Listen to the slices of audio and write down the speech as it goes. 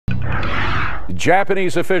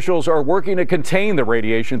Japanese officials are working to contain the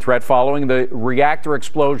radiation threat following the reactor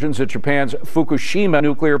explosions at Japan's Fukushima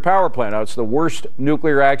nuclear power plant. Now, it's the worst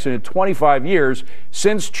nuclear accident in 25 years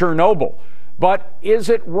since Chernobyl. But is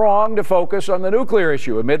it wrong to focus on the nuclear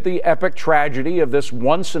issue amid the epic tragedy of this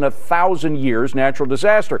once-in-a-thousand-years natural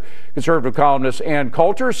disaster? Conservative columnist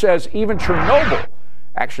Coulter says even Chernobyl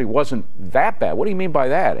actually wasn't that bad. What do you mean by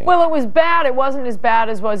that, Ann? Well, it was bad. It wasn't as bad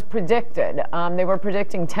as was predicted. They were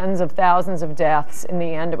predicting tens of thousands of deaths. In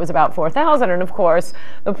the end, it was about 4,000. And of course,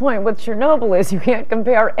 the point with Chernobyl is you can't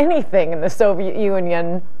compare anything in the Soviet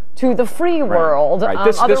Union to the free world. Right.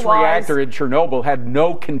 This reactor in Chernobyl had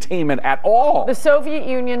no containment at all. The Soviet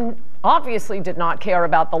Union obviously did not care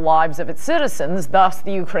about the lives of its citizens, thus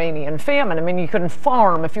the Ukrainian famine. I mean, you couldn't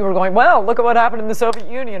farm if you were going, well, look at what happened in the Soviet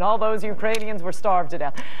Union. All those Ukrainians were starved to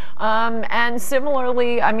death. And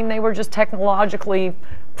similarly, I mean, they were just technologically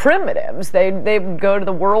primitives. They would go to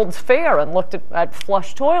the World's Fair and looked at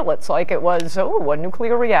flush toilets like it was, oh, a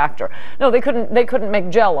nuclear reactor. No, they couldn't make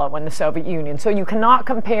jello in the Soviet Union. So you cannot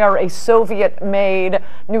compare a Soviet-made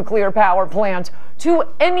nuclear power plant to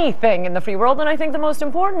anything in the free world. And I think the most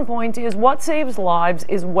important point is what saves lives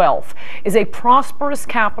is wealth, is a prosperous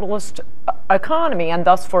capitalist economy. And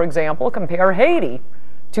thus, for example, compare Haiti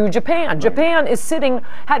to Japan. Right. Japan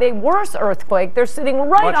had a worse earthquake. They're sitting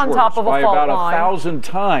right on top of a fault line. By about 1,000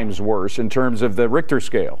 times worse in terms of the Richter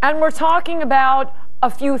scale. And we're talking about a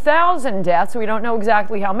few thousand deaths. We don't know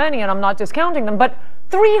exactly how many, and I'm not discounting them, but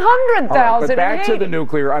 300,000. But back to the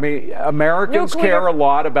nuclear. I mean, Americans care a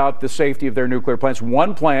lot about the safety of their nuclear plants.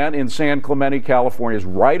 One plant in San Clemente, California is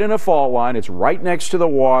right in a fault line. It's right next to the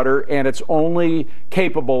water, and it's only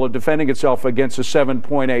capable of defending itself against a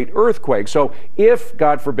 7.8 earthquake. So if,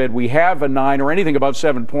 God forbid, we have a 9 or anything above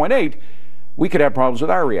 7.8, we could have problems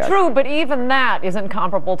with our reactor. True, but even that isn't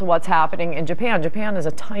comparable to what's happening in Japan. Japan is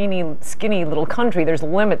a tiny, skinny little country. There's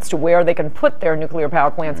limits to where they can put their nuclear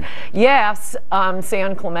power plants. Yes,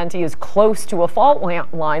 San Clemente is close to a fault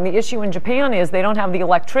line. The issue in Japan is they don't have the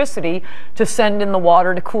electricity to send in the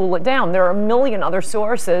water to cool it down. There are a million other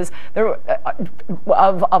sources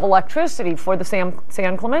of electricity for the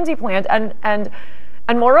San Clemente plant,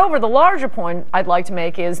 and moreover, the larger point I'd like to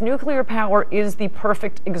make is nuclear power is the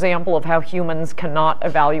perfect example of how humans cannot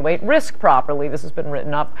evaluate risk properly. This has been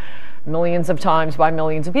written up millions of times by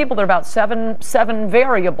millions of people. There are about seven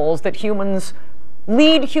variables that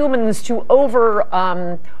lead humans to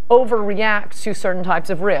overreact to certain types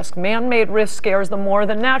of risk. Man-made risk scares them more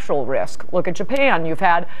than natural risk. Look at Japan. You've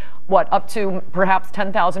had up to perhaps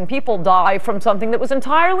 10,000 people die from something that was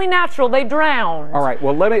entirely natural. They drowned. All right,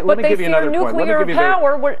 well, let me give you another point. Nuclear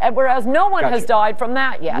power, whereas no one has died from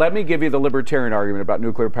that yet. Let me give you the libertarian argument about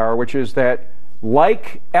nuclear power, which is that,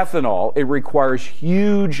 like ethanol, it requires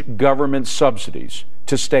huge government subsidies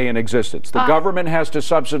to stay in existence. The government has to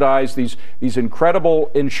subsidize these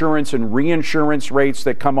incredible insurance and reinsurance rates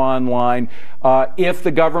that come online. If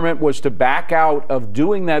the government was to back out of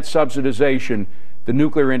doing that subsidization, the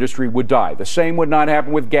nuclear industry would die. The same would not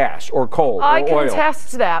happen with gas or coal or oil. I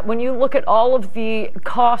contest that. When you look at all of the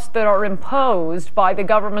costs that are imposed by the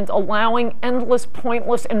government allowing endless,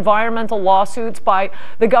 pointless environmental lawsuits, by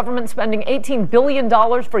the government spending $18 billion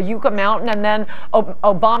for Yucca Mountain, and then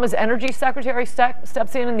Obama's energy secretary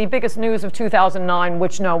steps in the biggest news of 2009,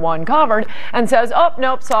 which no one covered, and says, oh,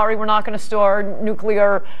 nope, sorry, we're not going to store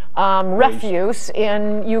nuclear refuse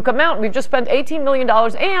in Yucca Mountain. We've just spent $18 million,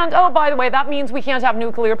 and, oh, by the way, that means we can't have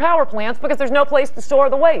nuclear power plants because there's no place to store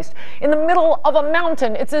the waste. In the middle of a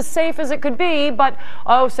mountain, it's as safe as it could be, but,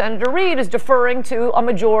 oh, Senator Reid is deferring to a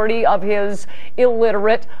majority of his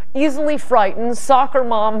illiterate, easily frightened soccer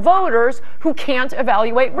mom voters who can't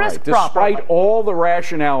evaluate risk properly. Despite all the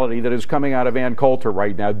rationality that is coming out of Coulter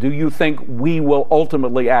right now, do you think we will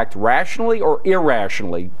ultimately act rationally or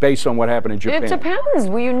irrationally based on what happened in Japan? It depends.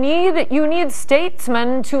 You need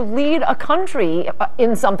statesmen to lead a country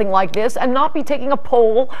in something like this and not be taking a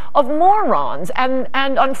poll of morons. And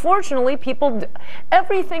unfortunately,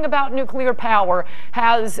 everything about nuclear power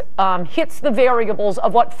hits the variables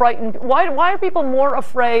of what frightened. Why are people more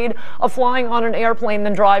afraid of flying on an airplane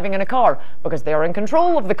than driving in a car? Because they're in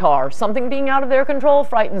control of the car. Something being out of their control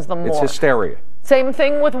frightens them more. It's hysteria. Same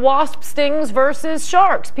thing with wasp stings versus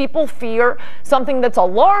sharks. People fear something that's a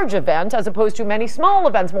large event as opposed to many small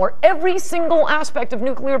events more. Every single aspect of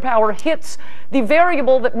nuclear power hits the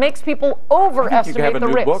variable that makes people overestimate the risk. You have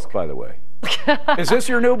a new book, by the way. Is this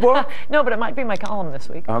your new book? No, but it might be my column this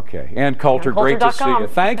week. Okay. Coulter, great to see you.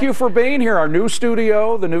 Thank you for being here. Our new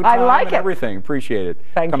studio, the new time, and everything. Appreciate it.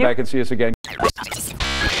 Thank you. Come back and see us again.